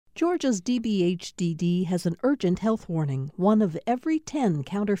Georgia's DBHDD has an urgent health warning. 1 of every 10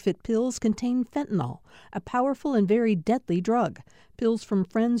 counterfeit pills contain fentanyl, a powerful and very deadly drug. Pills from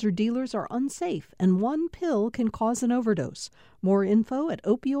friends or dealers are unsafe, and 1 pill can cause an overdose. More info at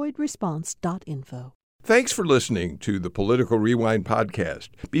opioidresponse.info. Thanks for listening to the Political Rewind podcast.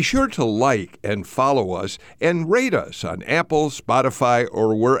 Be sure to like and follow us and rate us on Apple, Spotify,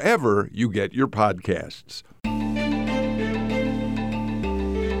 or wherever you get your podcasts.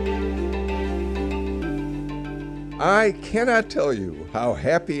 I cannot tell you how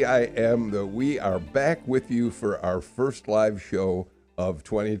happy I am that we are back with you for our first live show of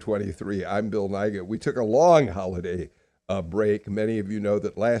 2023. I'm Bill Nigut. We took a long holiday break. Many of you know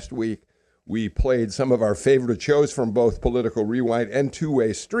that last week we played some of our favorite shows from both Political Rewind and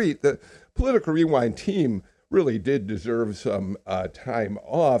Two-Way Street. The Political Rewind team really did deserve some time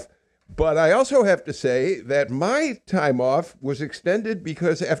off. But I also have to say that my time off was extended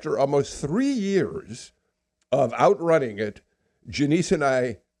because after almost 3 years of outrunning it, Janice and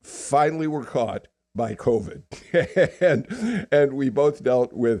I finally were caught by COVID. and we both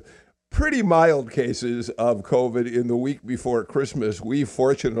dealt with pretty mild cases of COVID in the week before Christmas. We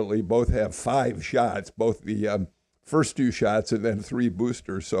fortunately both have 5 shots, both the first 2 shots and then 3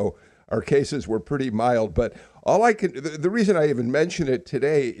 boosters. So our cases were pretty mild. But the reason I even mention it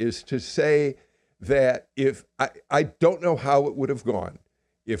today is to say that if I don't know how it would have gone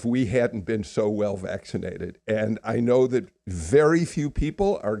if we hadn't been so well vaccinated. And I know that very few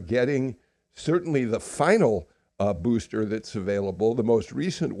people are getting certainly the final booster that's available, the most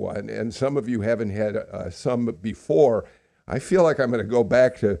recent one, and some of you haven't had some before. I feel like I'm going to go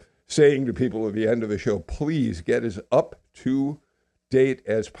back to saying to people at the end of the show, please get as up to date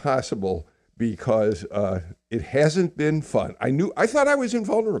as possible, because it hasn't been fun. I thought I was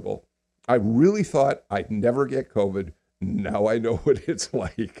invulnerable. I really thought I'd never get COVID. Now I know what it's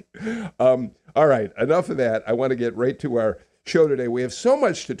like. All right, enough of that. I want to get right to our show today. We have so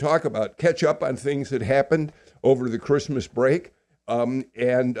much to talk about, catch up on things that happened over the Christmas break,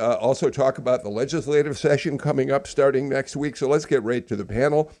 and also talk about the legislative session coming up starting next week. So let's get right to the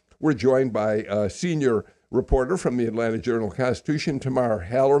panel. We're joined by a senior reporter from the Atlanta Journal-Constitution, Tamar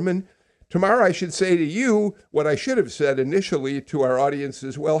Hallerman. Tamar, I should say to you what I should have said initially to our audience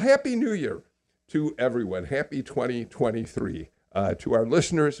as well. Happy New Year to everyone. Happy 2023 to our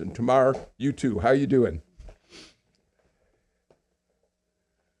listeners. And Tamar, you too. How you doing?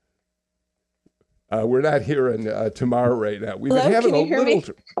 We're not hearing Tamar right now. We've Hello, been having can you hear me?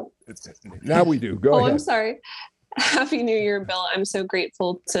 Now we do. Go ahead. I'm sorry. Happy New Year, Bill. I'm so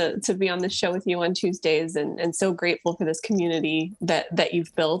grateful to be on the show with you on Tuesdays, and so grateful for this community that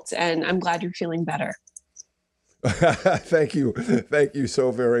you've built. And I'm glad you're feeling better. Thank you. Thank you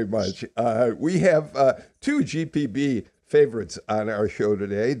so very much. We have 2 GPB favorites on our show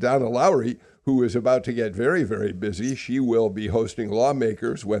today. Donna Lowry, who is about to get very, very busy. She will be hosting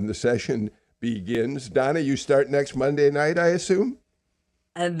Lawmakers when the session begins. Donna, you start next Monday night, I assume?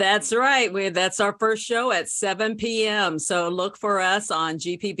 That's right. That's our first show at 7 p.m. So look for us on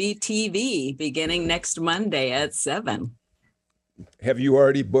GPB TV beginning next Monday at 7. Have you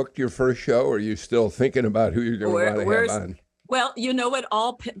already booked your first show, or are you still thinking about who you're going to want to have on? Well, it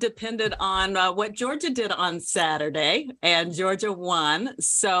all depended on what Georgia did on Saturday, and Georgia won.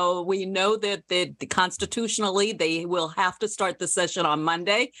 So we know that constitutionally they will have to start the session on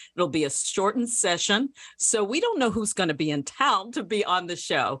Monday. It'll be a shortened session. So we don't know who's going to be in town to be on the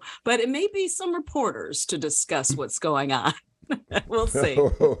show, but it may be some reporters to discuss what's going on. We'll see.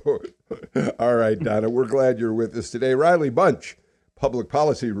 All right, Donna, we're glad you're with us today. Riley Bunch, public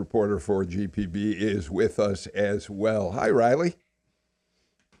policy reporter for GPB, is with us as well. Hi, Riley.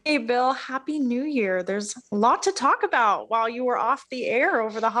 Hey, Bill. Happy New Year. There's a lot to talk about while you were off the air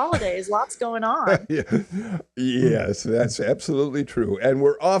over the holidays. Lots going on. Yes, that's absolutely true. And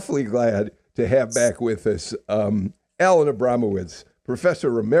we're awfully glad to have back with us Alan Abramowitz,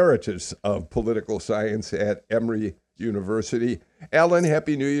 professor emeritus of political science at Emory University. Alan,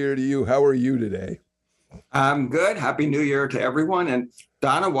 Happy New Year to you. How are you today? I'm good. Happy New Year to everyone. And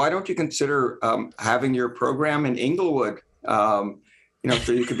Donna, why don't you consider having your program in Inglewood? So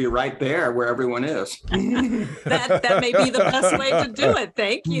you could be right there where everyone is. That may be the best way to do it.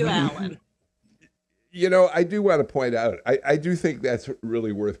 Thank you, Alan. I do want to point out, I do think that's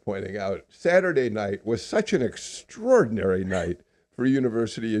really worth pointing out. Saturday night was such an extraordinary night for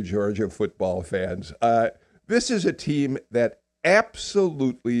University of Georgia football fans. This is a team that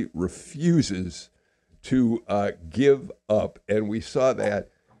absolutely refuses to give up. And we saw that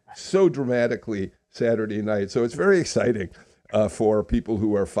so dramatically Saturday night. So it's very exciting for people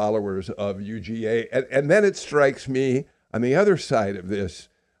who are followers of UGA. And then it strikes me on the other side of this,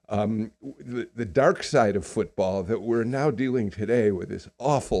 the dark side of football that we're now dealing today with this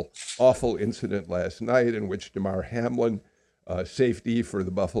awful, awful incident last night in which Damar Hamlin, safety for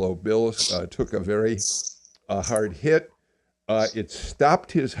the Buffalo Bills, took a very hard hit. It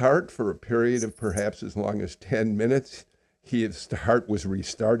stopped his heart for a period of perhaps as long as 10 minutes. His heart was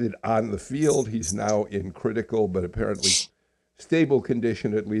restarted on the field. He's now in critical but apparently stable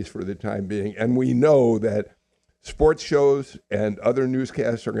condition, at least for the time being. And we know that sports shows and other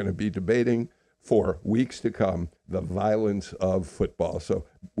newscasts are going to be debating for weeks to come the violence of football. So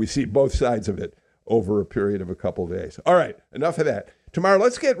we see both sides of it over a period of a couple of days. All right, enough of that. Tamara,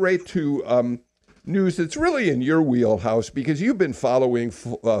 let's get right to news that's really in your wheelhouse because you've been following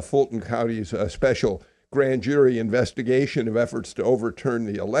Fulton County's special grand jury investigation of efforts to overturn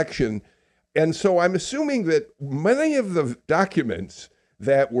the election. And so I'm assuming that many of the documents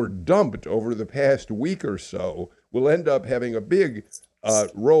that were dumped over the past week or so will end up having a big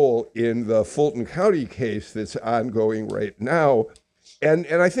role in the Fulton County case that's ongoing right now. And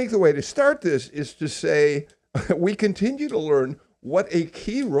I think the way to start this is to say we continue to learn what a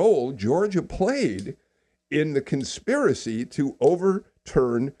key role Georgia played in the conspiracy to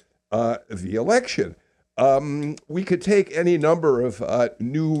overturn the election. We could take any number of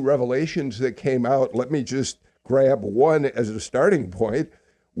new revelations that came out. Let me just grab one as a starting point.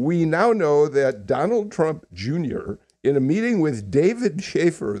 We now know that Donald Trump Jr., in a meeting with David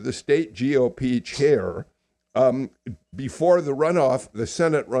Schaefer, the state GOP chair, before the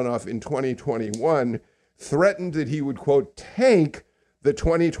Senate runoff in 2021, threatened that he would, quote, tank the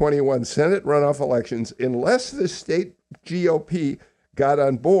 2021 Senate runoff elections unless the state GOP got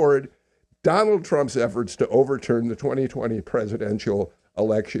on board Donald Trump's efforts to overturn the 2020 presidential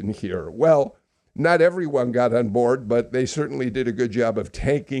election here. Well, not everyone got on board, but they certainly did a good job of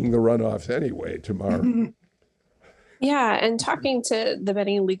tanking the runoffs anyway, Tamar. Yeah, and talking to the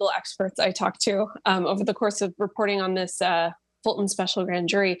many legal experts I talked to over the course of reporting on this Fulton special grand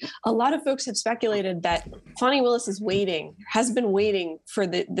jury, a lot of folks have speculated that Fani Willis has been waiting for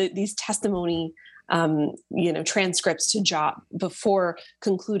these testimony transcripts to drop before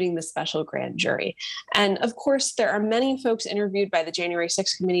concluding the special grand jury. And of course, there are many folks interviewed by the January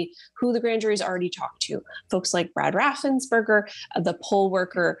 6th committee who the grand jury's already talked to. Folks like Brad Raffensperger, the poll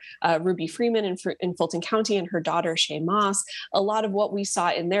worker Ruby Freeman in Fulton County, and her daughter Shay Moss. A lot of what we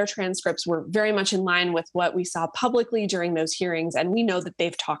saw in their transcripts were very much in line with what we saw publicly during those hearings. And we know that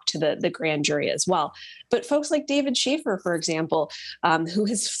they've talked to the grand jury as well. But folks like David Schaefer, for example, who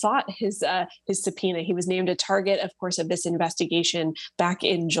has fought his subpoena. He was named a target, of course, of this investigation back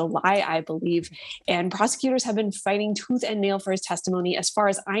in July, I believe. And prosecutors have been fighting tooth and nail for his testimony. As far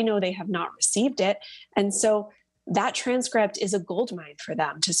as I know, they have not received it. And so that transcript is a goldmine for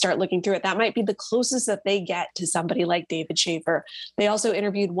them to start looking through it. That might be the closest that they get to somebody like David Schaefer. They also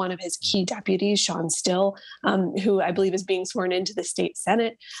interviewed one of his key deputies, Sean Still, who I believe is being sworn into the state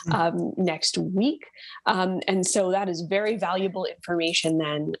Senate next week. And so that is very valuable information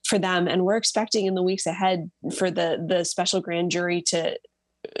then for them. And we're expecting in the weeks ahead for the special grand jury to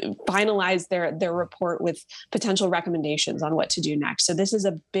finalize their report with potential recommendations on what to do next. So this is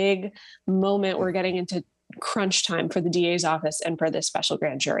a big moment. We're getting into crunch time for the DA's office and for this special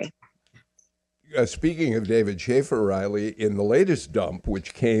grand jury. Speaking of David Schaefer, Riley, in the latest dump,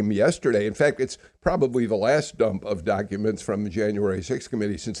 which came yesterday, in fact, it's probably the last dump of documents from the January 6th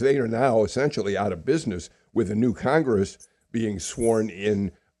committee, since they are now essentially out of business with a new Congress being sworn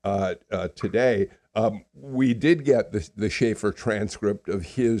in today. We did get the Schaefer transcript of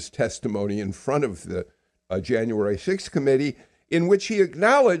his testimony in front of the January 6th committee, in which he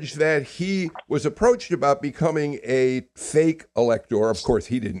acknowledged that he was approached about becoming a fake elector. Of course,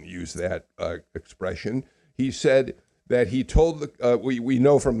 he didn't use that expression. He said that he told we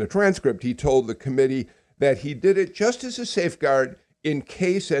know from the transcript, he told the committee that he did it just as a safeguard in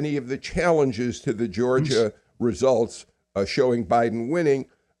case any of the challenges to the Georgia results showing Biden winning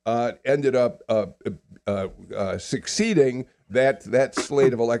ended up succeeding, that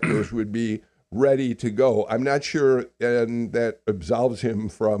slate of electors would be ready to go. I'm not sure, and that absolves him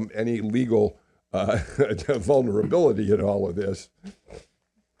from any legal vulnerability in all of this.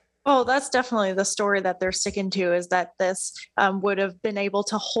 Well, that's definitely the story that they're sticking to, is that this would have been able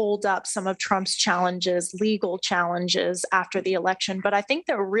to hold up some of Trump's challenges, legal challenges after the election. But I think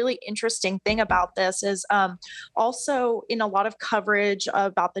the really interesting thing about this is also in a lot of coverage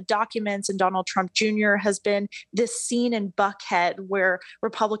about the documents and Donald Trump Jr. has been this scene in Buckhead where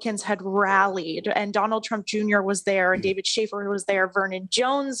Republicans had rallied and Donald Trump Jr. was there and David Schaefer was there, Vernon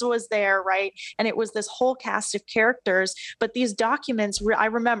Jones was there, right? And it was this whole cast of characters. But these documents, I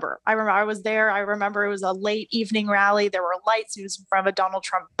remember ever. I remember I was there. I remember it was a late evening rally. There were lights. It was in front of a Donald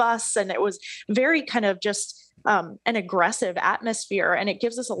Trump bus, and it was very kind of just an aggressive atmosphere. And it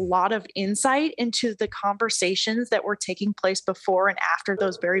gives us a lot of insight into the conversations that were taking place before and after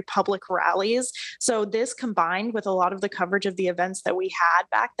those very public rallies. So this combined with a lot of the coverage of the events that we had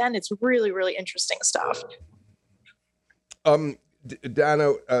back then, it's really, really interesting stuff.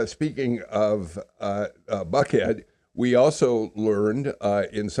 Donna, speaking of Buckhead, we also learned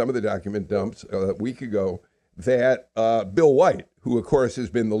in some of the document dumps a week ago that Bill White, who of course has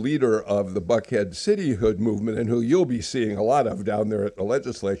been the leader of the Buckhead cityhood movement and who you'll be seeing a lot of down there at the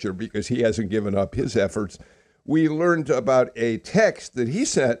legislature because he hasn't given up his efforts, we learned about a text that he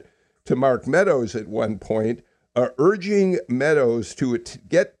sent to Mark Meadows at one point, urging Meadows to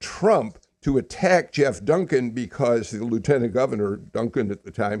get Trump to attack Jeff Duncan because the lieutenant governor, Duncan at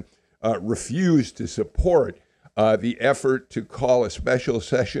the time, refused to support the effort to call a special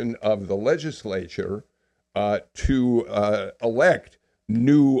session of the legislature to elect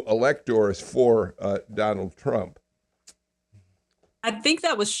new electors for Donald Trump. I think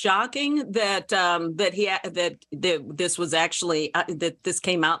that was shocking that this was actually that this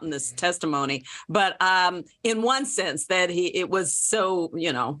came out in this testimony. But in one sense, that it was so,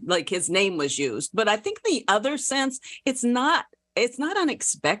 like his name was used. But I think the other sense, it's not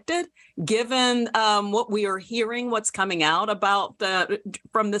unexpected given what we are hearing, what's coming out about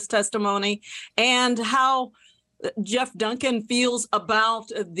from this testimony, and how Jeff Duncan feels about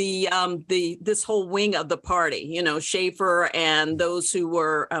this whole wing of the party, Schaefer and those who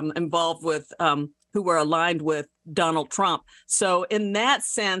were involved with who were aligned with Donald Trump. So in that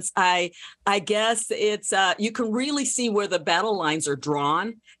sense, I guess it's you can really see where the battle lines are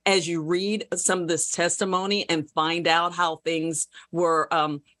drawn as you read some of this testimony and find out how things were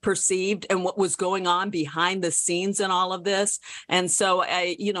perceived and what was going on behind the scenes in all of this. And so,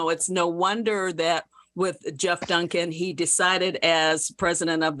 it's no wonder that with Jeff Duncan, he decided as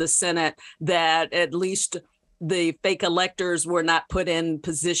president of the Senate that at least the fake electors were not put in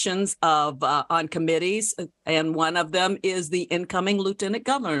positions of on committees. And one of them is the incoming Lieutenant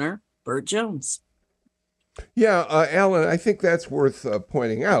Governor, Burt Jones. Yeah, Alan, I think that's worth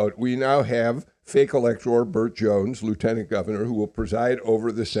pointing out. We now have fake elector Burt Jones, Lieutenant Governor, who will preside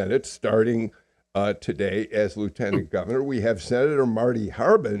over the Senate starting today as Lieutenant Governor. We have Senator Marty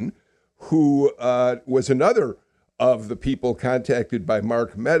Harbin, who was another of the people contacted by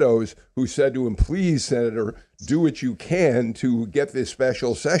Mark Meadows, who said to him, please, Senator, do what you can to get this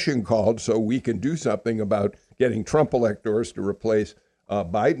special session called so we can do something about getting Trump electors to replace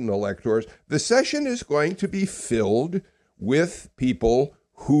Biden electors. The session is going to be filled with people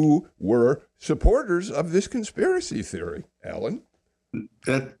who were supporters of this conspiracy theory. Alan?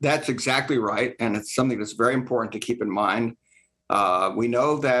 That's exactly right. And it's something that's very important to keep in mind. We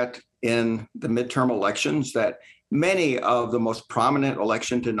know that in the midterm elections that many of the most prominent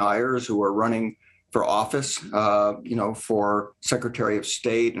election deniers who are running for office, for Secretary of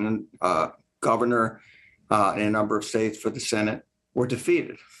State and governor in a number of states for the Senate were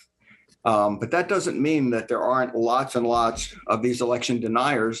defeated. But that doesn't mean that there aren't lots and lots of these election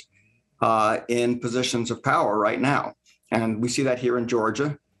deniers in positions of power right now. And we see that here in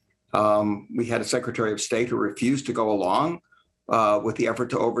Georgia. We had a Secretary of State who refused to go along with the effort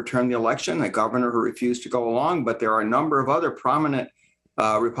to overturn the election, a governor who refused to go along, but there are a number of other prominent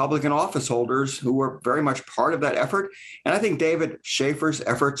Republican office holders who were very much part of that effort. And I think David Schaefer's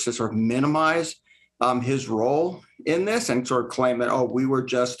efforts to sort of minimize his role in this and sort of claim that, we were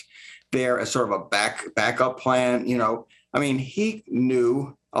just there as sort of a backup plan. He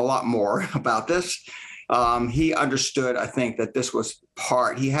knew a lot more about this. He understood, I think, that this was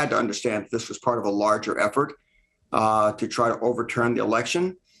he had to understand that this was part of a larger effort to try to overturn the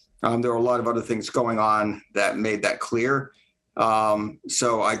election. There were a lot of other things going on that made that clear.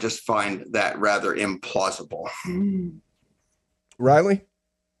 So I just find that rather implausible. Riley?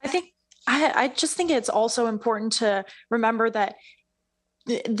 I just think it's also important to remember that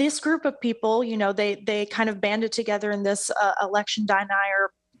this group of people, they kind of banded together in this election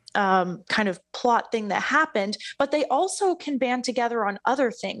denier kind of plot thing that happened, but they also can band together on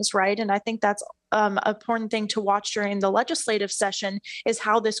other things, right? And I think that's an important thing to watch during the legislative session is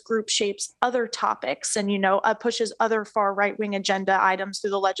how this group shapes other topics and, pushes other far right-wing agenda items through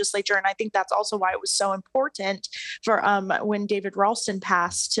the legislature. And I think that's also why it was so important for when David Ralston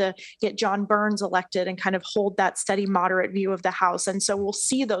passed to get John Burns elected and kind of hold that steady moderate view of the House. And so we'll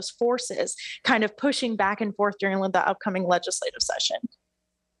see those forces kind of pushing back and forth during the upcoming legislative session.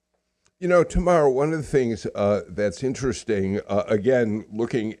 Tamara, one of the things that's interesting, again,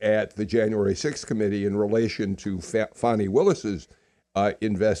 looking at the January 6th committee in relation to Fani Willis's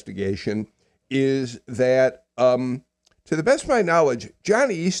investigation is that, to the best of my knowledge,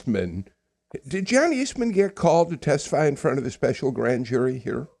 did John Eastman get called to testify in front of the special grand jury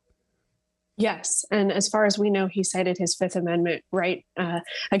here? Yes. And as far as we know, he cited his Fifth Amendment right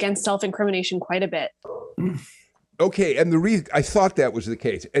against self-incrimination quite a bit. Okay. And the reason I thought that was the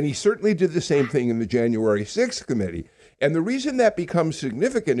case, and he certainly did the same thing in the January 6th committee. And the reason that becomes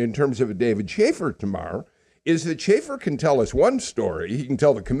significant in terms of a David Schaefer tomorrow is that Schaefer can tell us one story. He can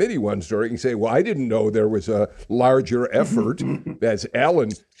tell the committee one story. He can say, well, I didn't know there was a larger effort, as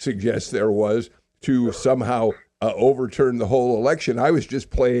Alan suggests there was, to somehow overturn the whole election. I was just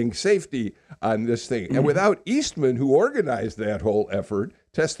playing safety on this thing. And without Eastman, who organized that whole effort,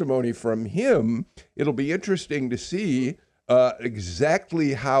 testimony from him, it'll be interesting to see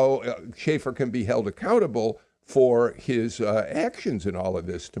exactly how Schaefer can be held accountable for his actions in all of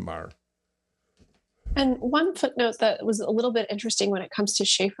this tomorrow. And one footnote that was a little bit interesting when it comes to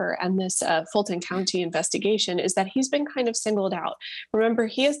Schaefer and this Fulton County investigation is that he's been kind of singled out. Remember,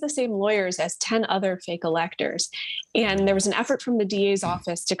 he has the same lawyers as 10 other fake electors. And there was an effort from the DA's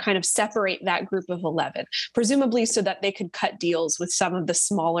office to kind of separate that group of 11, presumably so that they could cut deals with some of the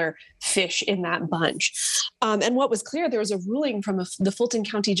smaller fish in that bunch. And what was clear, there was a ruling from the Fulton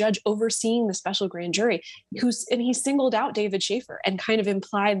County judge overseeing the special grand jury, and he singled out David Schaefer and kind of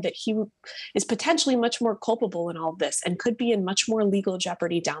implied that he is potentially much more culpable in all of this and could be in much more legal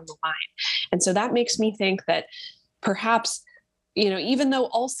jeopardy down the line. And so that makes me think that perhaps, even though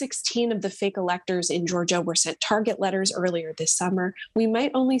all 16 of the fake electors in Georgia were sent target letters earlier this summer, we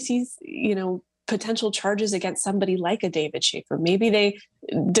might only see, potential charges against somebody like a David Schaefer. Maybe they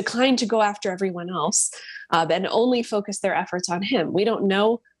decline to go after everyone else and only focus their efforts on him. We don't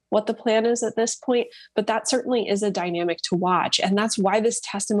know what the plan is at this point, but that certainly is a dynamic to watch. And that's why this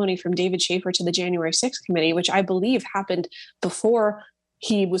testimony from David Schaefer to the January 6th committee, which I believe happened before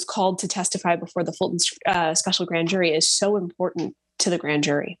he was called to testify before the Fulton special grand jury, is so important to the grand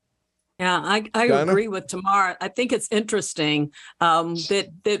jury. Yeah, I agree with Tamar. I think it's interesting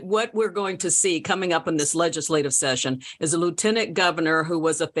that what we're going to see coming up in this legislative session is a lieutenant governor who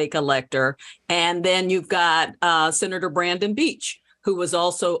was a fake elector. And then you've got Senator Brandon Beach, who was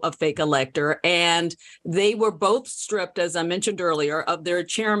also a fake elector. And they were both stripped, as I mentioned earlier, of their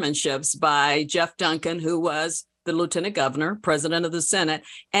chairmanships by Jeff Duncan, who was the lieutenant governor, president of the Senate.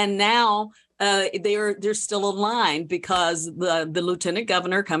 And now they're still aligned because the lieutenant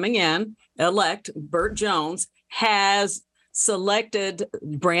governor coming in, elect Burt Jones, has selected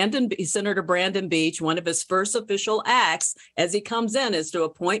Senator Brandon Beach. One of his first official acts as he comes in is to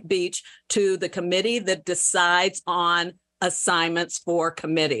appoint Beach to the committee that decides on assignments for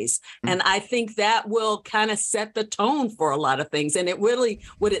committees. And I think that will kind of set the tone for a lot of things. And it really,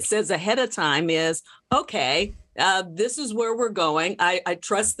 what it says ahead of time is, okay, this is where we're going. I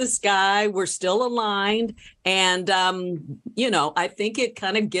trust this guy. We're still aligned. And, I think it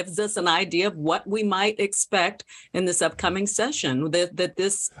kind of gives us an idea of what we might expect in this upcoming session,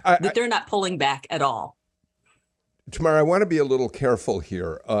 that they're not pulling back at all. Tamara, I want to be a little careful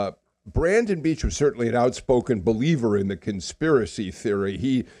here. Brandon Beach was certainly an outspoken believer in the conspiracy theory.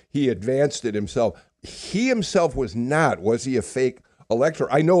 He advanced it himself. He himself was not. Was he a fake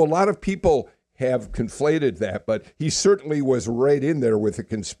elector? I know a lot of people have conflated that, but he certainly was right in there with the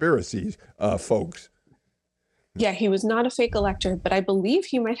conspiracy folks. Yeah, he was not a fake elector, but I believe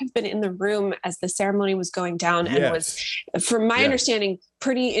he might have been in the room as the ceremony was going down and was, from my understanding,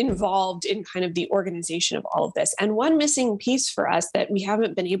 pretty involved in kind of the organization of all of this. And one missing piece for us that we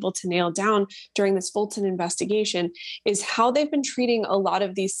haven't been able to nail down during this Fulton investigation is how they've been treating a lot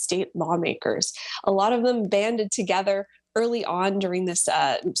of these state lawmakers. A lot of them banded together early on during this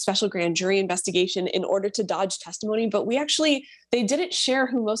special grand jury investigation in order to dodge testimony. But they didn't share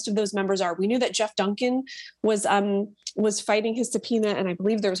who most of those members are. We knew that Jeff Duncan was fighting his subpoena, and I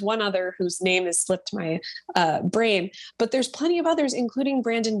believe there was one other whose name has slipped my brain. But there's plenty of others, including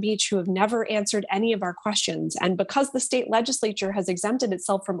Brandon Beach, who have never answered any of our questions. And because the state legislature has exempted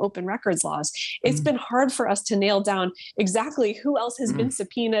itself from open records laws, it's been hard for us to nail down exactly who else has been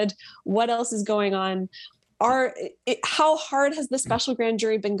subpoenaed, what else is going on. How hard has the special grand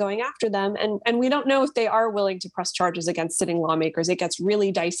jury been going after them? And we don't know if they are willing to press charges against sitting lawmakers. It gets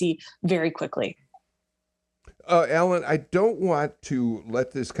really dicey very quickly. Alan, I don't want to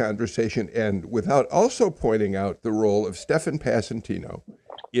let this conversation end without also pointing out the role of Stephan Passantino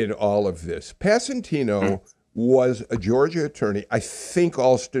in all of this. Passantino was a Georgia attorney. I think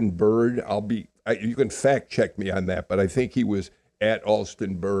Alston Byrd, you can fact check me on that, but I think he was at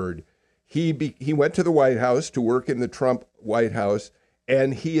Alston Byrd. He went to the White House to work in the Trump White House,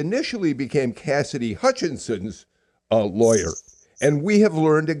 and he initially became Cassidy Hutchinson's lawyer. And we have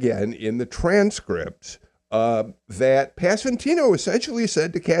learned again in the transcripts that Passantino essentially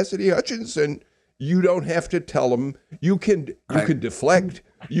said to Cassidy Hutchinson, you don't have to tell him. You can deflect.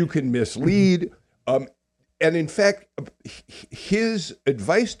 You can mislead. And in fact, his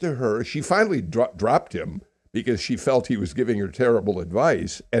advice to her, she finally dropped him because she felt he was giving her terrible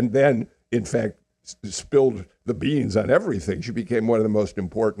advice. And then, in fact, spilled the beans on everything. She became one of the most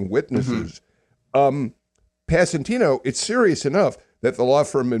important witnesses. Passantino, it's serious enough that the law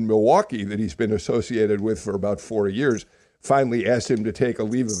firm in Milwaukee that he's been associated with for about 4 years finally asked him to take a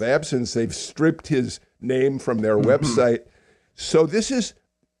leave of absence. They've stripped his name from their website. So this is,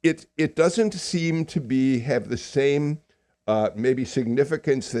 it doesn't seem to have the same maybe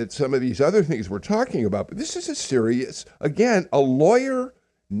significance that some of these other things we're talking about. But this is a serious, again, a lawyer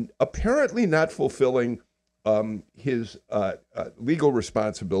apparently not fulfilling his legal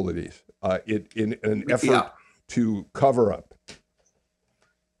responsibilities in an effort to cover up.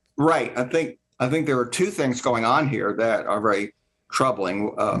 Right. I think there are two things going on here that are very troubling.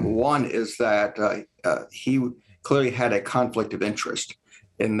 One is that he clearly had a conflict of interest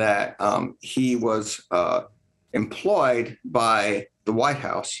in that he was employed by the White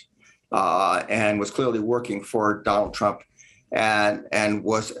House and was clearly working for Donald Trump, and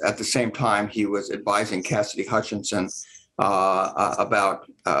was at the same time he was advising Cassidy Hutchinson about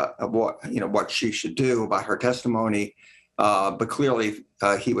what she should do about her testimony. But clearly,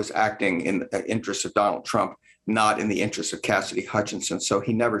 he was acting in the interest of Donald Trump, not in the interest of Cassidy Hutchinson. So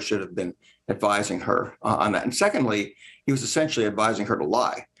he never should have been advising her on that. And secondly, he was essentially advising her to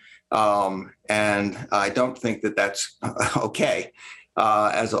lie. And I don't think that that's okay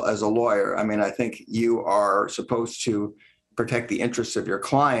as a lawyer. I mean, I think you are supposed to protect the interests of your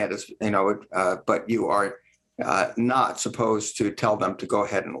client, but you are not supposed to tell them to go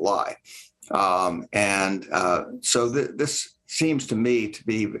ahead and lie. So this seems to me to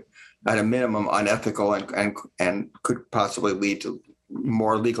be at a minimum unethical and could possibly lead to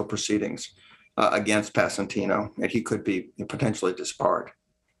more legal proceedings against Passantino, and he could be potentially disbarred.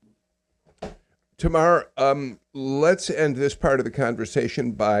 Tamar, let's end this part of the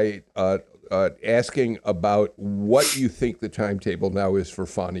conversation by asking about what you think the timetable now is for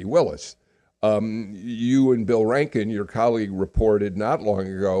Fani Willis. You and Bill Rankin, your colleague, reported not long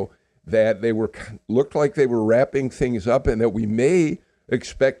ago that they looked like they were wrapping things up and that we may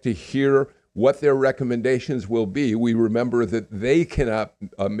expect to hear what their recommendations will be. We remember that they cannot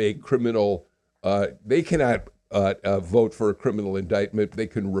make criminal, they cannot vote for a criminal indictment. They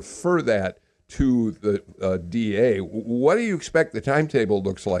can refer that to the DA. What do you expect the timetable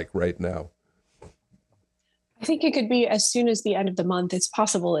looks like right now? I think it could be as soon as the end of the month. It's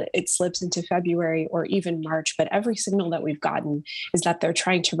possible it slips into February or even March, but every signal that we've gotten is that they're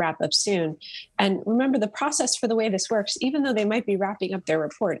trying to wrap up soon. And remember, the process for the way this works, even though they might be wrapping up their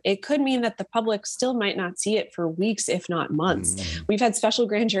report, it could mean that the public still might not see it for weeks, if not months. We've had special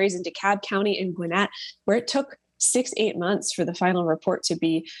grand juries in DeKalb County and Gwinnett where it took 6-8 months for the final report to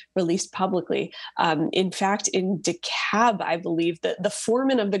be released publicly. In fact, in DeKalb, I believe that the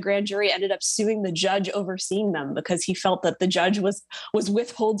foreman of the grand jury ended up suing the judge overseeing them because he felt that the judge was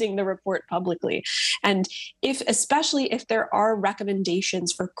withholding the report publicly. And especially if there are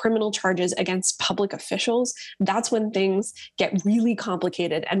recommendations for criminal charges against public officials, that's when things get really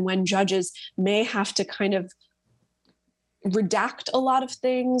complicated and when judges may have to kind of redact a lot of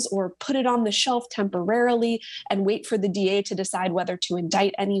things or put it on the shelf temporarily and wait for the DA to decide whether to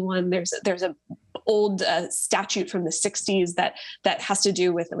indict anyone. There's a old statute from the 60s that has to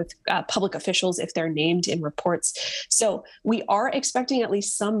do with public officials if they're named in reports. So we are expecting at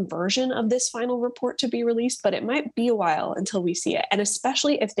least some version of this final report to be released, but it might be a while until we see it. And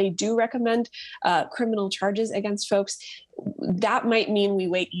especially if they do recommend criminal charges against folks, that might mean we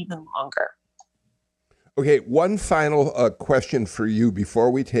wait even longer. Okay, one final question for you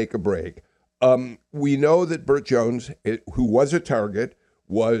before we take a break. We know that Burt Jones, who was a target,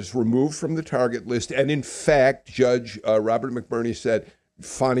 was removed from the target list. And in fact, Judge Robert McBurney said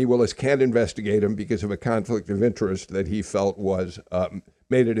Fani Willis can't investigate him because of a conflict of interest that he felt was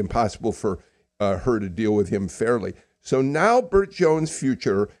made it impossible for her to deal with him fairly. So now Burt Jones'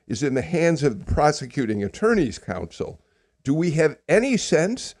 future is in the hands of the prosecuting attorney's counsel. Do we have any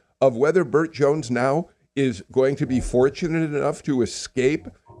sense of whether Burt Jones now is going to be fortunate enough to escape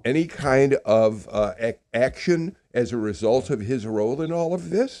any kind of action as a result of his role in all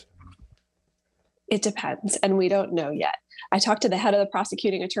of this? It depends, and we don't know yet. I talked to the head of the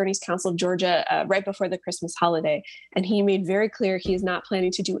Prosecuting Attorneys Council of Georgia right before the Christmas holiday, and he made very clear he is not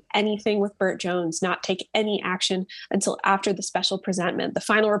planning to do anything with Burt Jones, not take any action until after the special presentment. The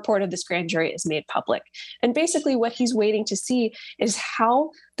final report of this grand jury is made public. And basically what he's waiting to see is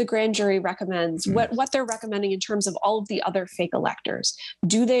how the grand jury recommends, what they're recommending in terms of all of the other fake electors.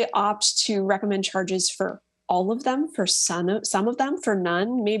 Do they opt to recommend charges for all of them, for some of them, for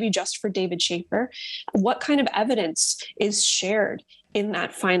none, maybe just for David Schaefer? What kind of evidence is shared in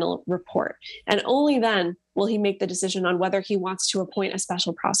that final report? And only then will he make the decision on whether he wants to appoint a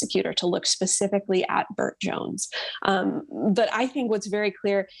special prosecutor to look specifically at Burt Jones. But I think what's very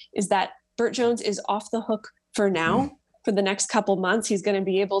clear is that Burt Jones is off the hook for now. For the next couple months, he's going to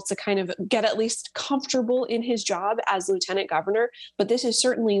be able to kind of get at least comfortable in his job as lieutenant governor. But this is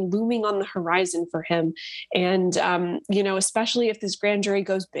certainly looming on the horizon for him. And, especially if this grand jury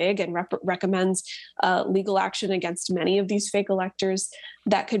goes big and recommends legal action against many of these fake electors,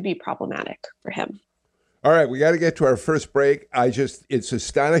 that could be problematic for him. All right, we got to get to our first break. It's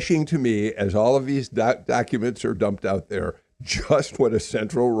astonishing to me as all of these documents are dumped out there, just what a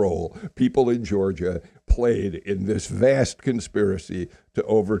central role people in Georgia played in this vast conspiracy to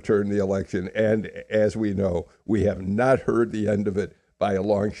overturn the election. And as we know, we have not heard the end of it by a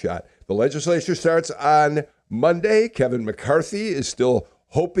long shot. The legislature starts on Monday. Kevin McCarthy is still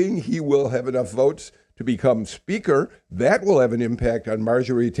hoping he will have enough votes to become speaker. That will have an impact on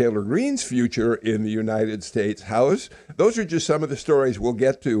Marjorie Taylor Greene's future in the United States House. Those are just some of the stories we'll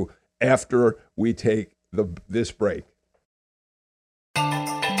get to after we take this break.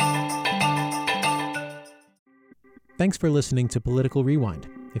 Thanks for listening to Political Rewind.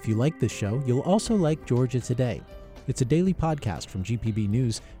 If you like this show, you'll also like Georgia Today. It's a daily podcast from GPB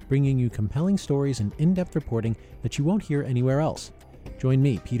News, bringing you compelling stories and in-depth reporting that you won't hear anywhere else. Join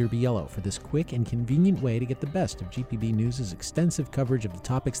me, Peter Biello, for this quick and convenient way to get the best of GPB News' extensive coverage of the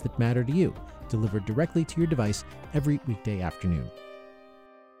topics that matter to you, delivered directly to your device every weekday afternoon.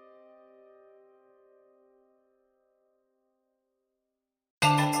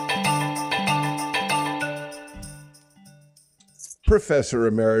 Professor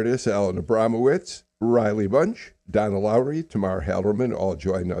Emeritus Alan Abramowitz, Riley Bunch, Donna Lowry, Tamar Halderman all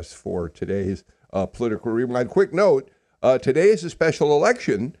join us for today's Political Rewind. Quick note, today is a special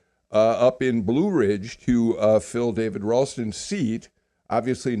election up in Blue Ridge to fill David Ralston's seat.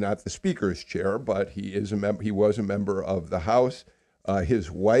 Obviously not the Speaker's chair, but he was a member of the House. His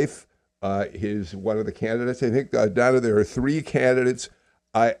wife is one of the candidates. I think, Donna, there are three candidates.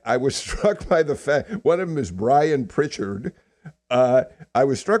 I was struck by the fact, one of them is Brian Pritchard. I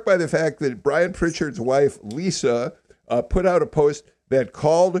was struck by the fact that Brian Pritchard's wife, Lisa, put out a post that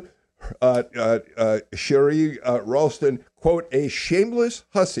called Sherry Ralston, quote, a shameless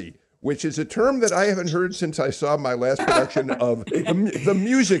hussy, which is a term that I haven't heard since I saw my last production of The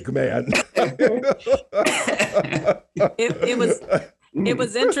Music Man. It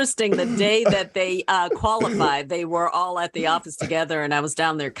was interesting the day that they qualified. They were all at the office together, and I was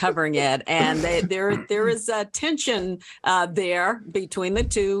down there covering it. And there is a tension there between the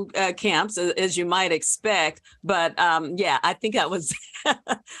two camps, as you might expect. But I think that was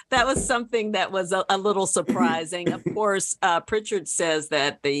that was something that was a little surprising. Of course, Pritchard says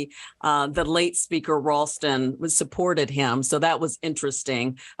that the late Speaker Ralston supported him, so that was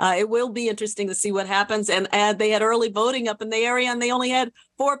interesting. It will be interesting to see what happens. And they had early voting up in the area, and they only had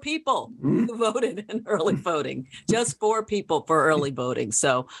 4 people who voted in early voting, just 4 people for early voting.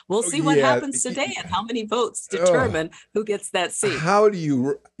 So we'll see what happens today and how many votes determine who gets that seat. How do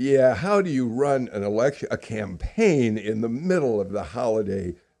you run an election, a campaign in the middle of the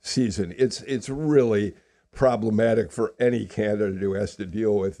holiday season? It's really problematic for any candidate who has to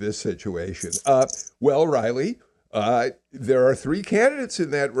deal with this situation. Well, Riley, there are 3 candidates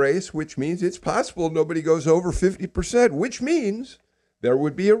in that race, which means it's possible nobody goes over 50%, which means there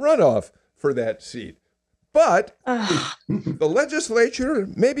would be a runoff for that seat. But the legislature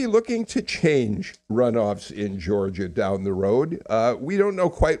may be looking to change runoffs in Georgia down the road. We don't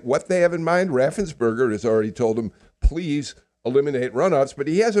know quite what they have in mind. Raffensperger has already told them, please eliminate runoffs, but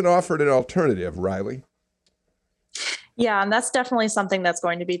he hasn't offered an alternative, Riley. Yeah, and that's definitely something that's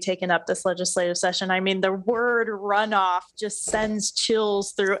going to be taken up this legislative session. I mean, the word runoff just sends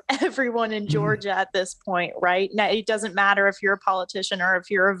chills through everyone in Georgia at this point, right? Now, it doesn't matter if you're a politician or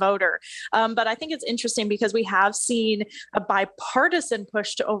if you're a voter. But I think it's interesting because we have seen a bipartisan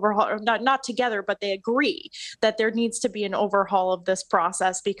push to overhaul, not together, but they agree that there needs to be an overhaul of this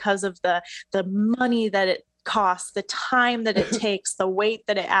process because of the money that it costs, the time that it takes, the weight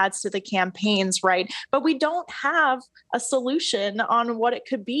that it adds to the campaigns, right? But we don't have a solution on what it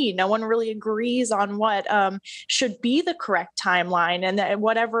could be. No one really agrees on what should be the correct timeline. And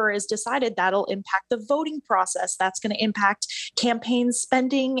whatever is decided, that'll impact the voting process. That's going to impact campaign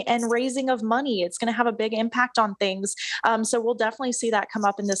spending and raising of money. It's going to have a big impact on things. So we'll definitely see that come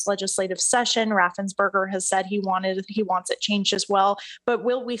up in this legislative session. Raffensperger has said he wants it changed as well. But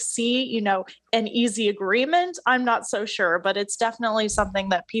will we see, an easy agreement? I'm not so sure, but it's definitely something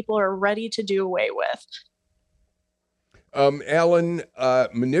that people are ready to do away with. Alan,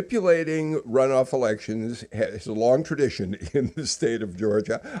 manipulating runoff elections has a long tradition in the state of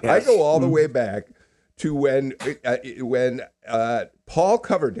Georgia. Yes. I go all the way back to when Paul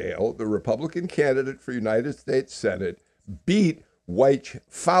Coverdale, the Republican candidate for United States Senate, beat Wyche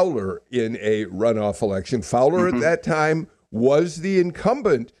Fowler in a runoff election. Fowler at that time was the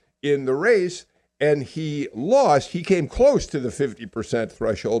incumbent in the race, and he lost. He came close to the 50%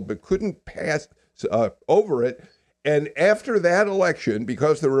 threshold, but couldn't pass over it. And after that election,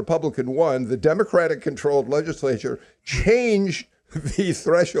 because the Republican won, the Democratic-controlled legislature changed the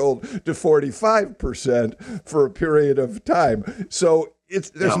threshold to 45% for a period of time. So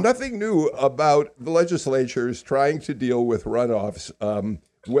there's nothing new about the legislatures trying to deal with runoffs,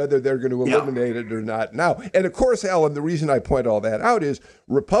 whether they're going to eliminate it or not now. And of course, Alan, the reason I point all that out is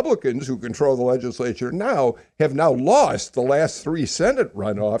Republicans who control the legislature now have now lost the last 3 Senate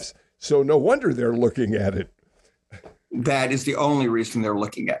runoffs. So no wonder they're looking at it. That is the only reason they're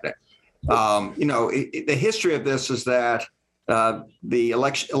looking at it. The history of this is that the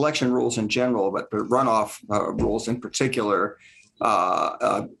election rules in general, but the runoff rules in particular,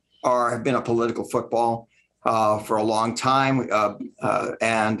 have been a political football for a long time.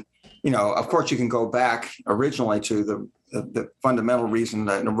 And of course, you can go back originally to the fundamental reason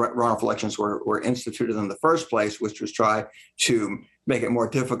that runoff elections were instituted in the first place, which was try to make it more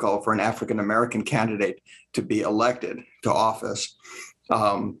difficult for an African-American candidate to be elected to office.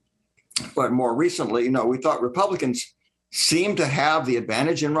 But more recently, we thought Republicans seemed to have the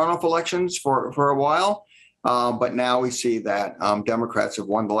advantage in runoff elections for a while. But now we see that Democrats have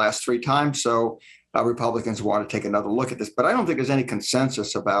won the last 3 times. So Republicans want to take another look at this. But I don't think there's any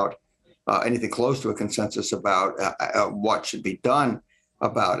consensus about anything close to a consensus about what should be done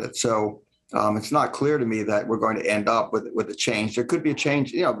about it. So it's not clear to me that we're going to end up with a change. There could be a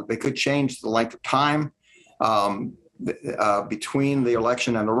change. They could change the length of time between the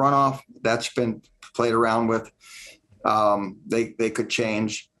election and the runoff. That's been played around with. They could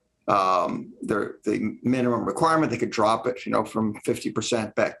change the minimum requirement. They could drop it, from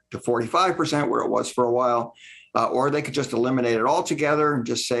 50% back to 45%, where it was for a while. Or they could just eliminate it altogether and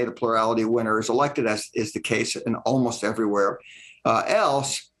just say the plurality winner is elected, as is the case in almost everywhere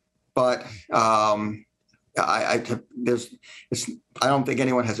else. But I don't think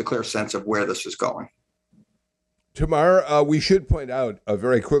anyone has a clear sense of where this is going. Tamar, we should point out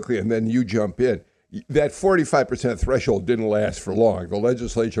very quickly, and then you jump in, that 45% threshold didn't last for long. The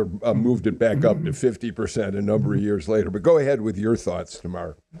legislature moved it back up to 50% a number of years later. But go ahead with your thoughts,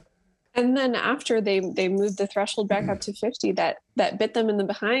 Tamar. And then after they moved the threshold back up to 50, that bit them in the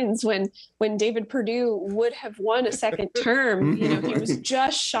behinds when David Perdue would have won a second term. He was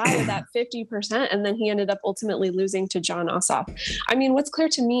just shy of that 50%, and then he ended up ultimately losing to Jon Ossoff. I mean, what's clear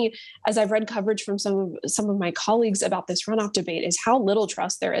to me, as I've read coverage from some of my colleagues about this runoff debate, is how little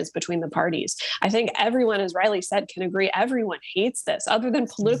trust there is between the parties. I think everyone, as Riley said, can agree everyone hates this, other than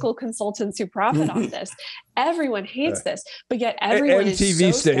political consultants who profit off this. Everyone hates this, but yet everyone is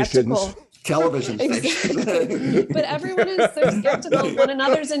TV so skeptical. Television stations. But everyone is so skeptical of one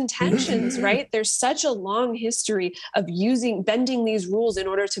another's intentions, right? There's such a long history of bending these rules in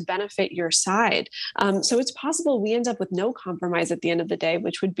order to benefit your side. So it's possible we end up with no compromise at the end of the day,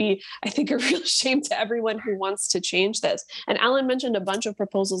 which would be, I think, a real shame to everyone who wants to change this. And Alan mentioned a bunch of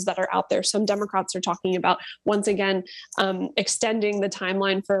proposals that are out there. Some Democrats are talking about, once again, extending the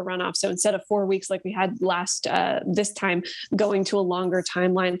timeline for a runoff. So instead of 4 weeks like we had this time, going to a longer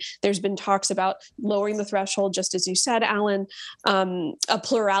timeline. There's been talks about lowering the threshold, just as you said, Alan, a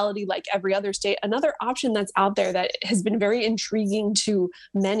plurality like every other state. Another option that's out there that has been very intriguing to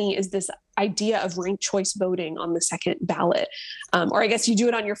many is this idea of ranked choice voting on the second ballot. Or I guess you do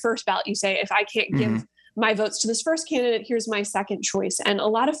it on your first ballot. You say, if I can't give my votes to this first candidate, here's my second choice. And a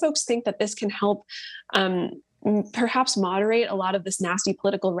lot of folks think that this can help perhaps moderate a lot of this nasty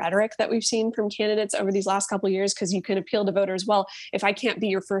political rhetoric that we've seen from candidates over these last couple of years, because you can appeal to voters, well, if I can't be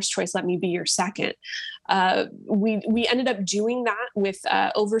your first choice, let me be your second. We ended up doing that with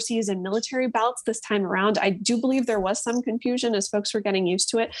overseas and military ballots this time around. I do believe there was some confusion as folks were getting used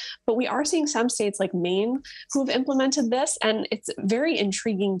to it, but we are seeing some states like Maine who have implemented this, and it's very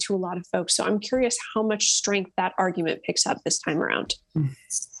intriguing to a lot of folks. So I'm curious how much strength that argument picks up this time around.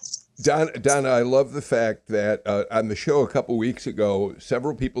 Donna, I love the fact that on the show a couple weeks ago,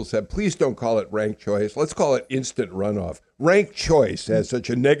 several people said, please don't call it ranked choice. Let's call it instant runoff. Ranked choice has such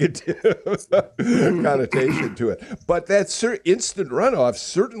a negative connotation to it. But that instant runoff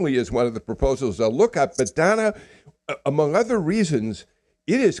certainly is one of the proposals I'll look at. But Donna, among other reasons,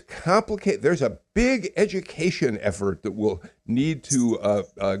 it is complicated. There's a big education effort that will need to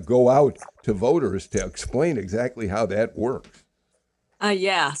go out to voters to explain exactly how that works.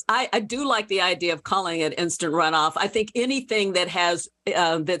 Yes, I do like the idea of calling it instant runoff. I think anything that has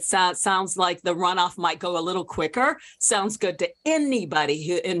sounds like the runoff might go a little quicker sounds good to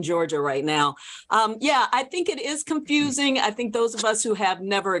anybody in Georgia right now. I think it is confusing. I think those of us who have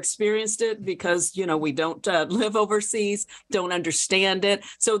never experienced it, because we don't live overseas, don't understand it.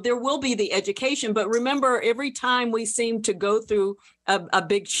 So there will be the education. But remember, every time we seem to go through a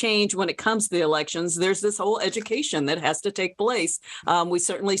big change when it comes to the elections, there's this whole education that has to take place. We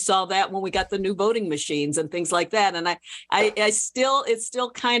certainly saw that when we got the new voting machines and things like that. And it's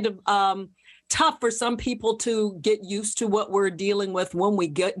still kind of tough for some people to get used to what we're dealing with when we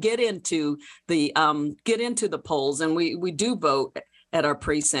get into the polls and we do vote at our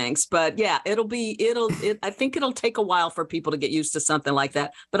precincts. But yeah, I think it'll take a while for people to get used to something like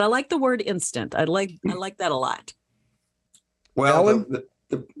that. But I like the word instant. I like that a lot. Well,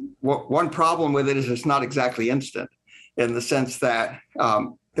 the one problem with it is it's not exactly instant, in the sense that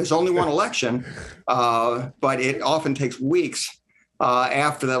there's only one election, but it often takes weeks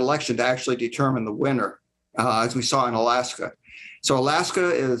after that election to actually determine the winner, as we saw in Alaska. So Alaska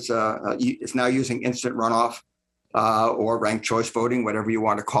is now using instant runoff or ranked choice voting, whatever you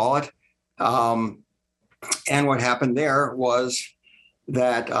want to call it. And what happened there was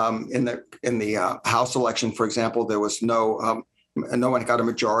that in the House election, for example, there was no one got a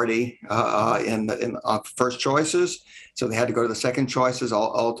majority in the first choices, so they had to go to the second choices.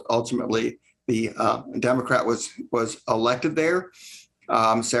 Ultimately, the Democrat was elected there.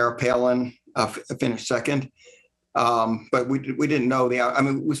 Sarah Palin finished second, but we didn't know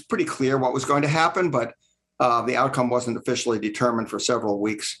it was pretty clear what was going to happen, but the outcome wasn't officially determined for several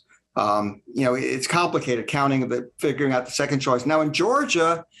weeks. It's complicated figuring out the second choice. Now in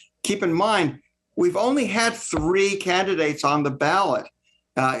Georgia, keep in mind, we've only had 3 candidates on the ballot.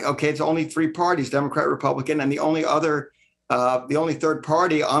 It's only 3 parties, Democrat, Republican, and the only third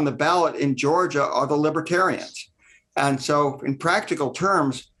party on the ballot in Georgia are the Libertarians. And so in practical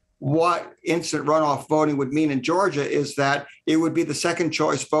terms, what instant runoff voting would mean in Georgia is that it would be the second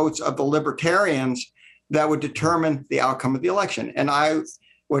choice votes of the Libertarians that would determine the outcome of the election. And I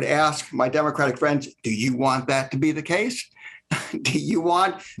would ask my Democratic friends, do you want that to be the case? Do you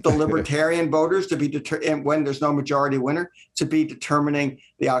want the Libertarian voters to be when there's no majority winner, to be determining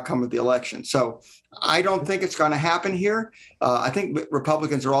the outcome of the election? So I don't think it's going to happen here. I think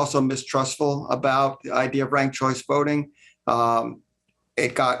Republicans are also mistrustful about the idea of ranked choice voting.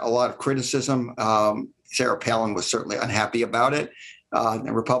 It got a lot of criticism. Sarah Palin was certainly unhappy about it.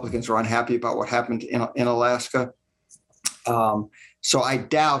 And Republicans were unhappy about what happened in Alaska. So I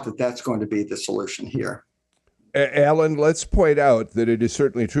doubt that that's going to be the solution here. Alan, let's point out that it is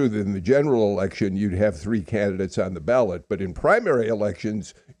certainly true that in the general election, you'd have 3 candidates on the ballot, but in primary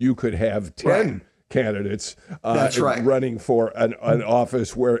elections, you could have 10 candidates running for an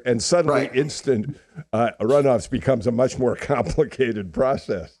office and suddenly instant runoffs becomes a much more complicated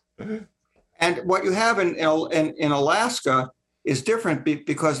process. And what you have in Alaska is different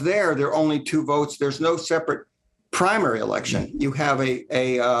because there are only 2 votes. There's no separate primary election. You have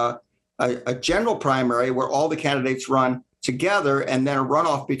a general primary where all the candidates run together, and then a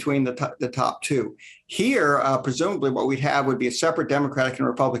runoff between the top 2. Here, presumably, what we'd have would be a separate Democratic and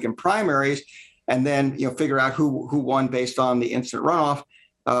Republican primaries, and then figure out who won based on the instant runoff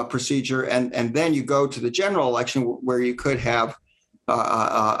procedure, and then you go to the general election where you could have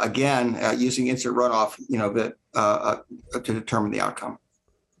again using instant runoff, to determine the outcome.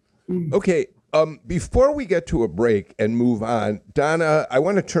 Okay. Before we get to a break and move on, Donna, I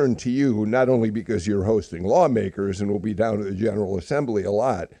want to turn to you, not only because you're hosting lawmakers and will be down at the General Assembly a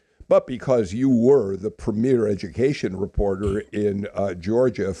lot, but because you were the premier education reporter in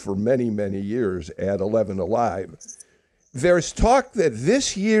Georgia for many, many years at 11 Alive. There's talk that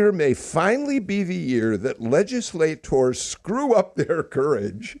this year may finally be the year that legislators screw up their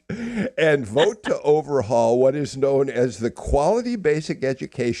courage and vote to overhaul what is known as the Quality Basic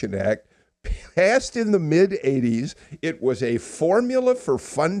Education Act, passed in the mid-'80s. It was a formula for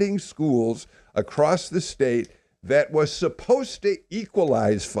funding schools across the state that was supposed to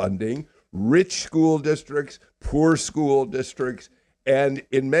equalize funding, rich school districts, poor school districts, and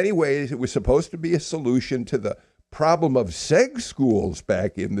in many ways it was supposed to be a solution to the problem of seg schools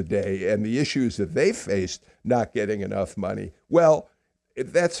back in the day and the issues that they faced not getting enough money. Well,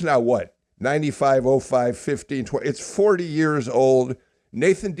 that's now what, 95, 05, 15, 20, it's 40 years old.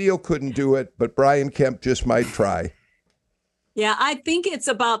 Nathan Deal couldn't do it, but Brian Kemp just might try. Yeah, I think it's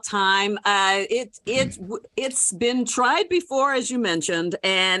about time. It's been tried before, as you mentioned,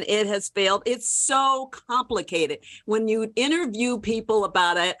 and it has failed. It's so complicated. When you interview people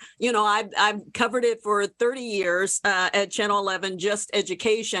about it, I've covered it for 30 years at Channel 11, just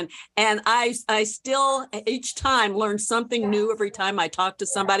education, and I still each time learn something new every time I talk to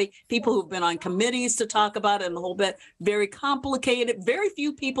somebody. People who've been on committees to talk about it and the whole bit. Very complicated. Very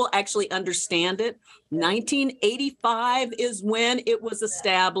few people actually understand it. 1985 is when it was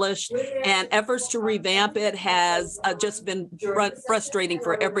established, and efforts to revamp it has just been frustrating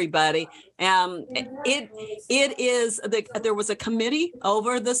for everybody. There was a committee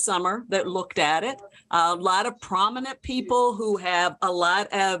over the summer that looked at it. A lot of prominent people who have a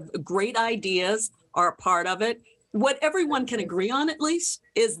lot of great ideas are a part of it. What everyone can agree on, at least,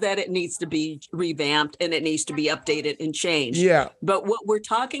 is that it needs to be revamped and it needs to be updated and changed. Yeah. But what we're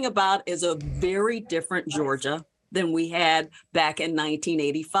talking about is a very different Georgia than we had back in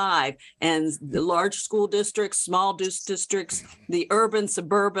 1985. And the large school districts, small districts, the urban,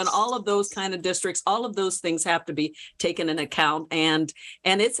 suburban, all of those kind of districts, all of those things have to be taken into account. And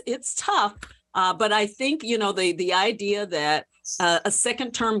it's tough. But I think, the idea that a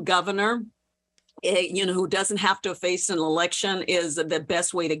second-term governor, who doesn't have to face an election is the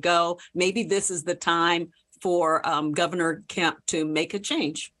best way to go. Maybe this is the time for Governor Kemp to make a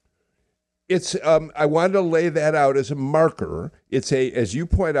change. It's I wanted to lay that out as a marker. It's as you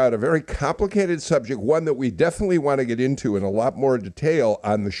point out, a very complicated subject, one that we definitely want to get into in a lot more detail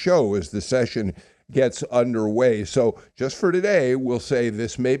on the show as the session gets underway. So just for today, we'll say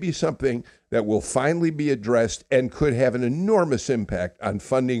this may be something that will finally be addressed and could have an enormous impact on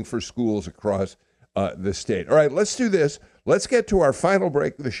funding for schools across the state. All right, let's do this. Let's get to our final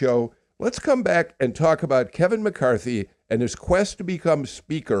break of the show. Let's come back and talk about Kevin McCarthy and his quest to become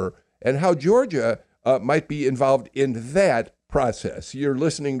Speaker and how Georgia might be involved in that process. You're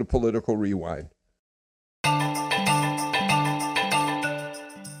listening to Political Rewind.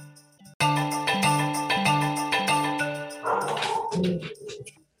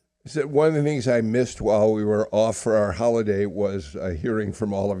 So one of the things I missed while we were off for our holiday was hearing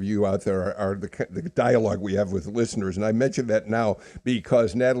from all of you out there, the dialogue we have with listeners. And I mention that now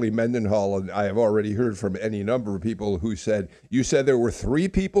because Natalie Mendenhall and I have already heard from any number of people who said, you said there were 3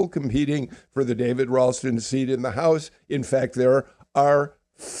 people competing for the David Ralston seat in the House. In fact, there are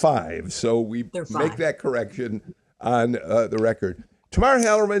 5. So we make that correction on the record. Tamar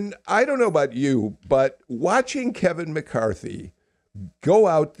Hallerman, I don't know about you, but watching Kevin McCarthy go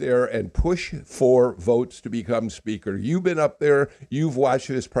out there and push for votes to become Speaker. You've been up there. You've watched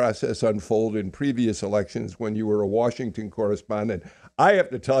this process unfold in previous elections when you were a Washington correspondent. I have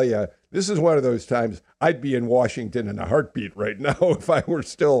to tell you, this is one of those times I'd be in Washington in a heartbeat right now if I were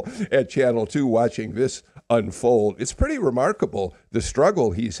still at Channel 2 watching this unfold. It's pretty remarkable, the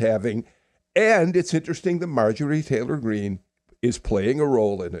struggle he's having. And it's interesting that Marjorie Taylor Greene is playing a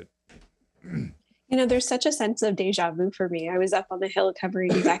role in it. There's such a sense of deja vu for me. I was up on the Hill covering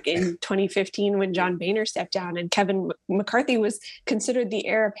back in 2015 when John Boehner stepped down and Kevin McCarthy was considered the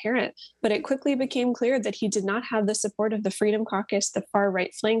heir apparent. But it quickly became clear that he did not have the support of the Freedom Caucus, the far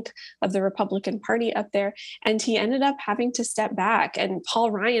right flank of the Republican Party up there. And he ended up having to step back. And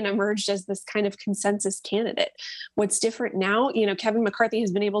Paul Ryan emerged as this kind of consensus candidate. What's different now, Kevin McCarthy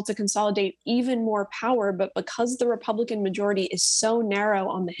has been able to consolidate even more power. But because the Republican majority is so narrow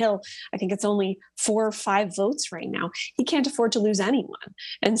on the Hill, I think it's only 4 or 5 votes right now. He can't afford to lose anyone.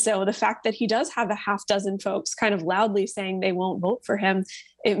 And so the fact that he does have a half dozen folks kind of loudly saying they won't vote for him,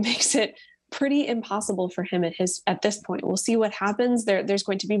 it makes it pretty impossible for him at this point. We'll see what happens. There's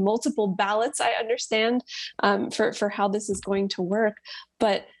going to be multiple ballots, I understand, for how this is going to work.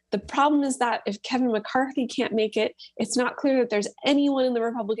 But the problem is that if Kevin McCarthy can't make it, it's not clear that there's anyone in the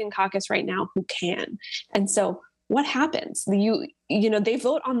Republican caucus right now who can. And so what happens? They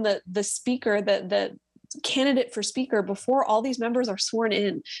vote on the speaker, the candidate for speaker before all these members are sworn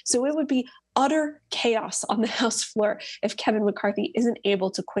in. So it would be utter chaos on the House floor if Kevin McCarthy isn't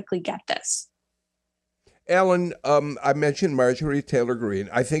able to quickly get this. Alan, I mentioned Marjorie Taylor Greene.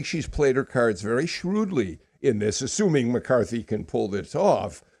 I think she's played her cards very shrewdly in this, assuming McCarthy can pull this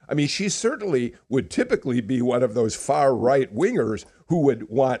off. I mean, she certainly would typically be one of those far right wingers who would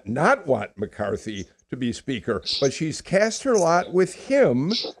not want McCarthy to be speaker, but she's cast her lot with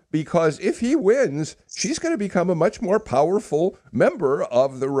him because if he wins, she's going to become a much more powerful member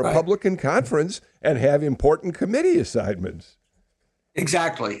of the Republican conference and have important committee assignments.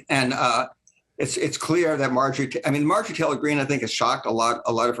 Exactly. And it's clear that Marjorie Taylor Greene, I think, has shocked a lot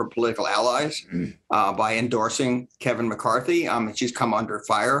of her political allies by endorsing Kevin McCarthy. She's come under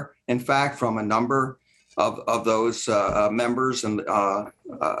fire, in fact, from a number of those members in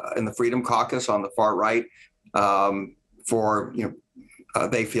the Freedom Caucus on the far right for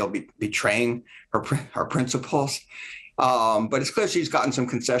they feel betraying her principles. But it's clear she's gotten some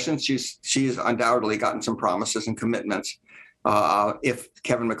concessions. She's undoubtedly gotten some promises and commitments if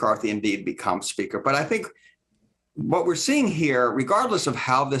Kevin McCarthy indeed becomes speaker. But I think what we're seeing here, regardless of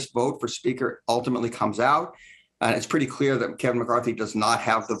how this vote for speaker ultimately comes out, and it's pretty clear that Kevin McCarthy does not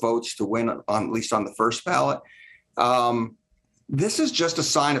have the votes to win, at least on the first ballot. This is just a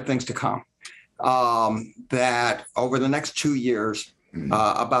sign of things to come, that over the next 2 years,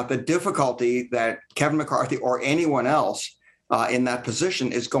 about the difficulty that Kevin McCarthy or anyone else in that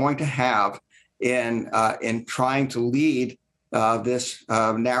position is going to have in trying to lead this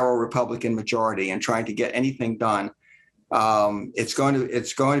narrow Republican majority and trying to get anything done. It's going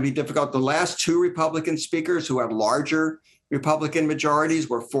to be difficult. The last two Republican speakers who had larger Republican majorities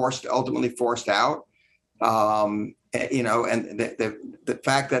were ultimately forced out. And the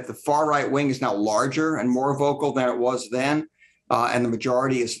fact that the far right wing is now larger and more vocal than it was then, and the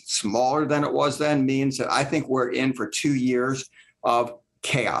majority is smaller than it was then, means that I think we're in for 2 years of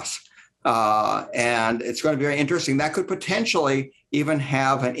chaos. And it's going to be very interesting. That could potentially even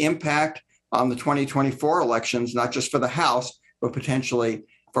have an impact on the 2024 elections, not just for the House, but potentially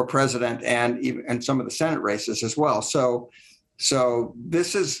for president and some of the Senate races as well. So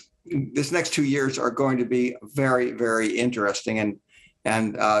this next 2 years are going to be very, very interesting.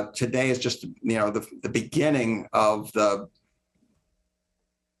 And today is just the beginning of the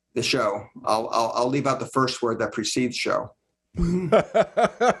show. I'll leave out the first word that precedes show.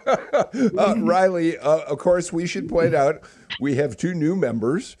 Riley, of course, we should point out we have two new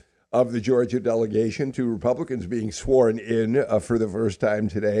members of the Georgia delegation, two Republicans being sworn in for the first time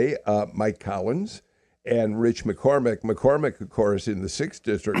today, Mike Collins and Rich McCormick. McCormick, of course, in the 6th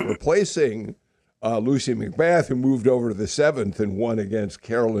District, replacing Lucy McBath, who moved over to the 7th and won against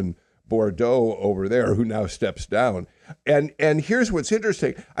Carolyn Bordeaux over there, who now steps down. And here's what's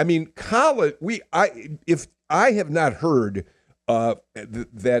interesting. I mean, Collins, if I have not heard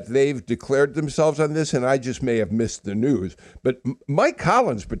that they've declared themselves on this, and I just may have missed the news. But Mike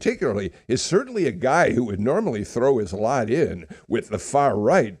Collins, particularly, is certainly a guy who would normally throw his lot in with the far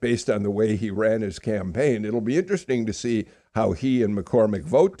right based on the way he ran his campaign. It'll be interesting to see how he and McCormick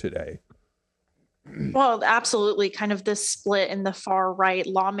vote today. Well, absolutely. Kind of this split in the far right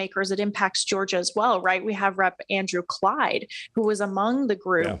lawmakers, it impacts Georgia as well, right? We have Rep. Andrew Clyde, who was among the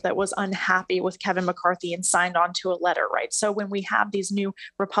group that was unhappy with Kevin McCarthy and signed on to a letter, right? So when we have these new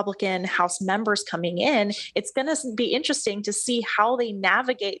Republican House members coming in, it's going to be interesting to see how they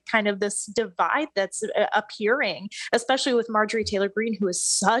navigate kind of this divide that's appearing, especially with Marjorie Taylor Greene, who is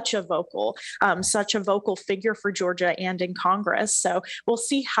such a vocal figure for Georgia and in Congress. So we'll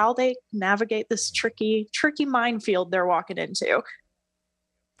see how they navigate this tricky minefield they're walking into.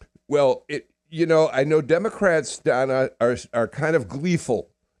 Well, I know Democrats, Donna, are kind of gleeful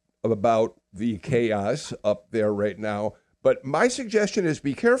about the chaos up there right now. But my suggestion is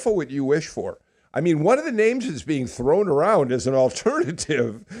be careful what you wish for. I mean, one of the names that's being thrown around as an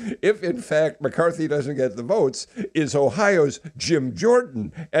alternative, if in fact McCarthy doesn't get the votes, is Ohio's Jim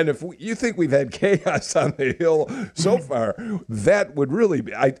Jordan. And if you think we've had chaos on the Hill so far, that would really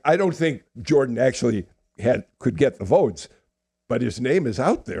be, I don't think Jordan actually could get the votes, but his name is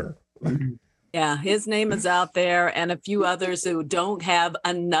out there. Yeah, his name is out there and a few others who don't have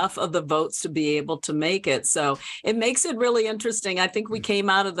enough of the votes to be able to make it. So it makes it really interesting. I think we came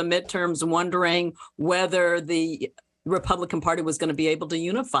out of the midterms wondering whether the Republican Party was going to be able to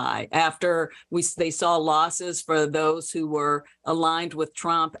unify after they saw losses for those who were aligned with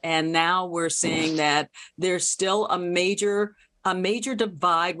Trump. And now we're seeing that there's still a major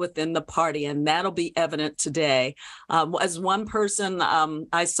divide within the party, and that'll be evident today. As one person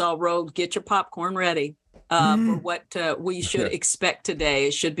I saw wrote, get your popcorn ready for what we should expect today.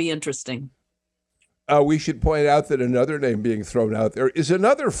 It should be interesting. We should point out that another name being thrown out there is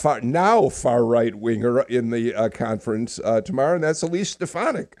another far right winger in the conference tomorrow, and that's Elise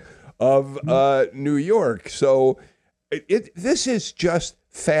Stefanik of New York. So this is just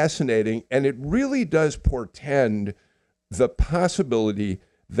fascinating, and it really does portend the possibility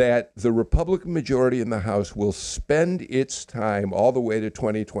that the Republican majority in the House will spend its time all the way to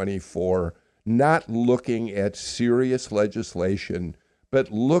 2024 not looking at serious legislation, but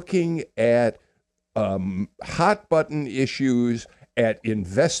looking at hot button issues, at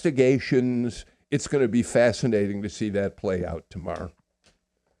investigations. It's going to be fascinating to see that play out tomorrow.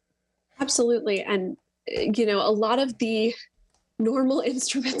 Absolutely. And, a lot of the normal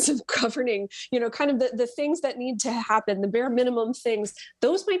instruments of governing, kind of the things that need to happen, the bare minimum things,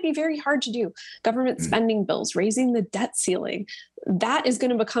 those might be very hard to do. Government spending bills, raising the debt ceiling, that is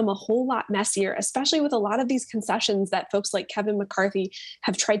going to become a whole lot messier, especially with a lot of these concessions that folks like Kevin McCarthy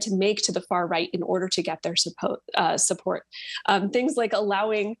have tried to make to the far right in order to get their support. Things like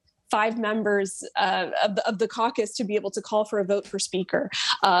allowing 5 members of the caucus to be able to call for a vote for speaker,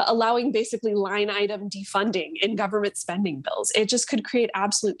 allowing basically line item defunding in government spending bills. It just could create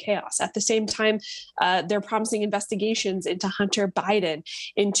absolute chaos. At the same time, they're promising investigations into Hunter Biden,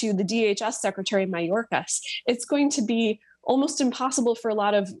 into the DHS Secretary Mayorkas. It's going to be almost impossible for a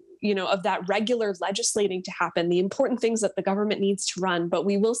lot of of that regular legislating to happen, the important things that the government needs to run. But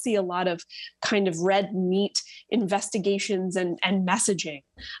we will see a lot of kind of red meat investigations and messaging,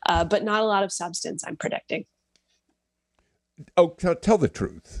 but not a lot of substance, I'm predicting. Oh, tell the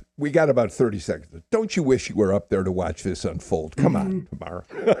truth. We got about 30 seconds. Don't you wish you were up there to watch this unfold? Come on, Tamara.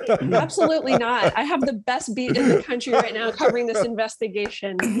 Absolutely not. I have the best beat in the country right now covering this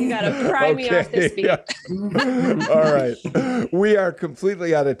investigation. You got to pry me off this beat. Yeah. All right. We are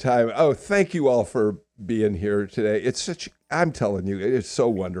completely out of time. Oh, thank you all for being here today. I'm telling you, it is so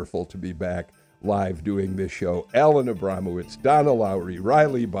wonderful to be back live doing this show. Alan Abramowitz, Donna Lowry,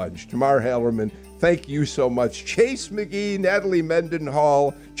 Riley Bunch, Tamar Hallerman, thank you so much. Chase McGee, Natalie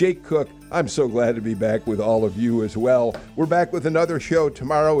Mendenhall, Jake Cook. I'm so glad to be back with all of you as well. We're back with another show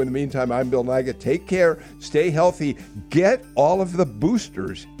tomorrow. In the meantime, I'm Bill Nigut. Take care. Stay healthy. Get all of the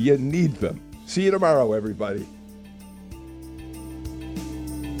boosters. You need them. See you tomorrow, everybody.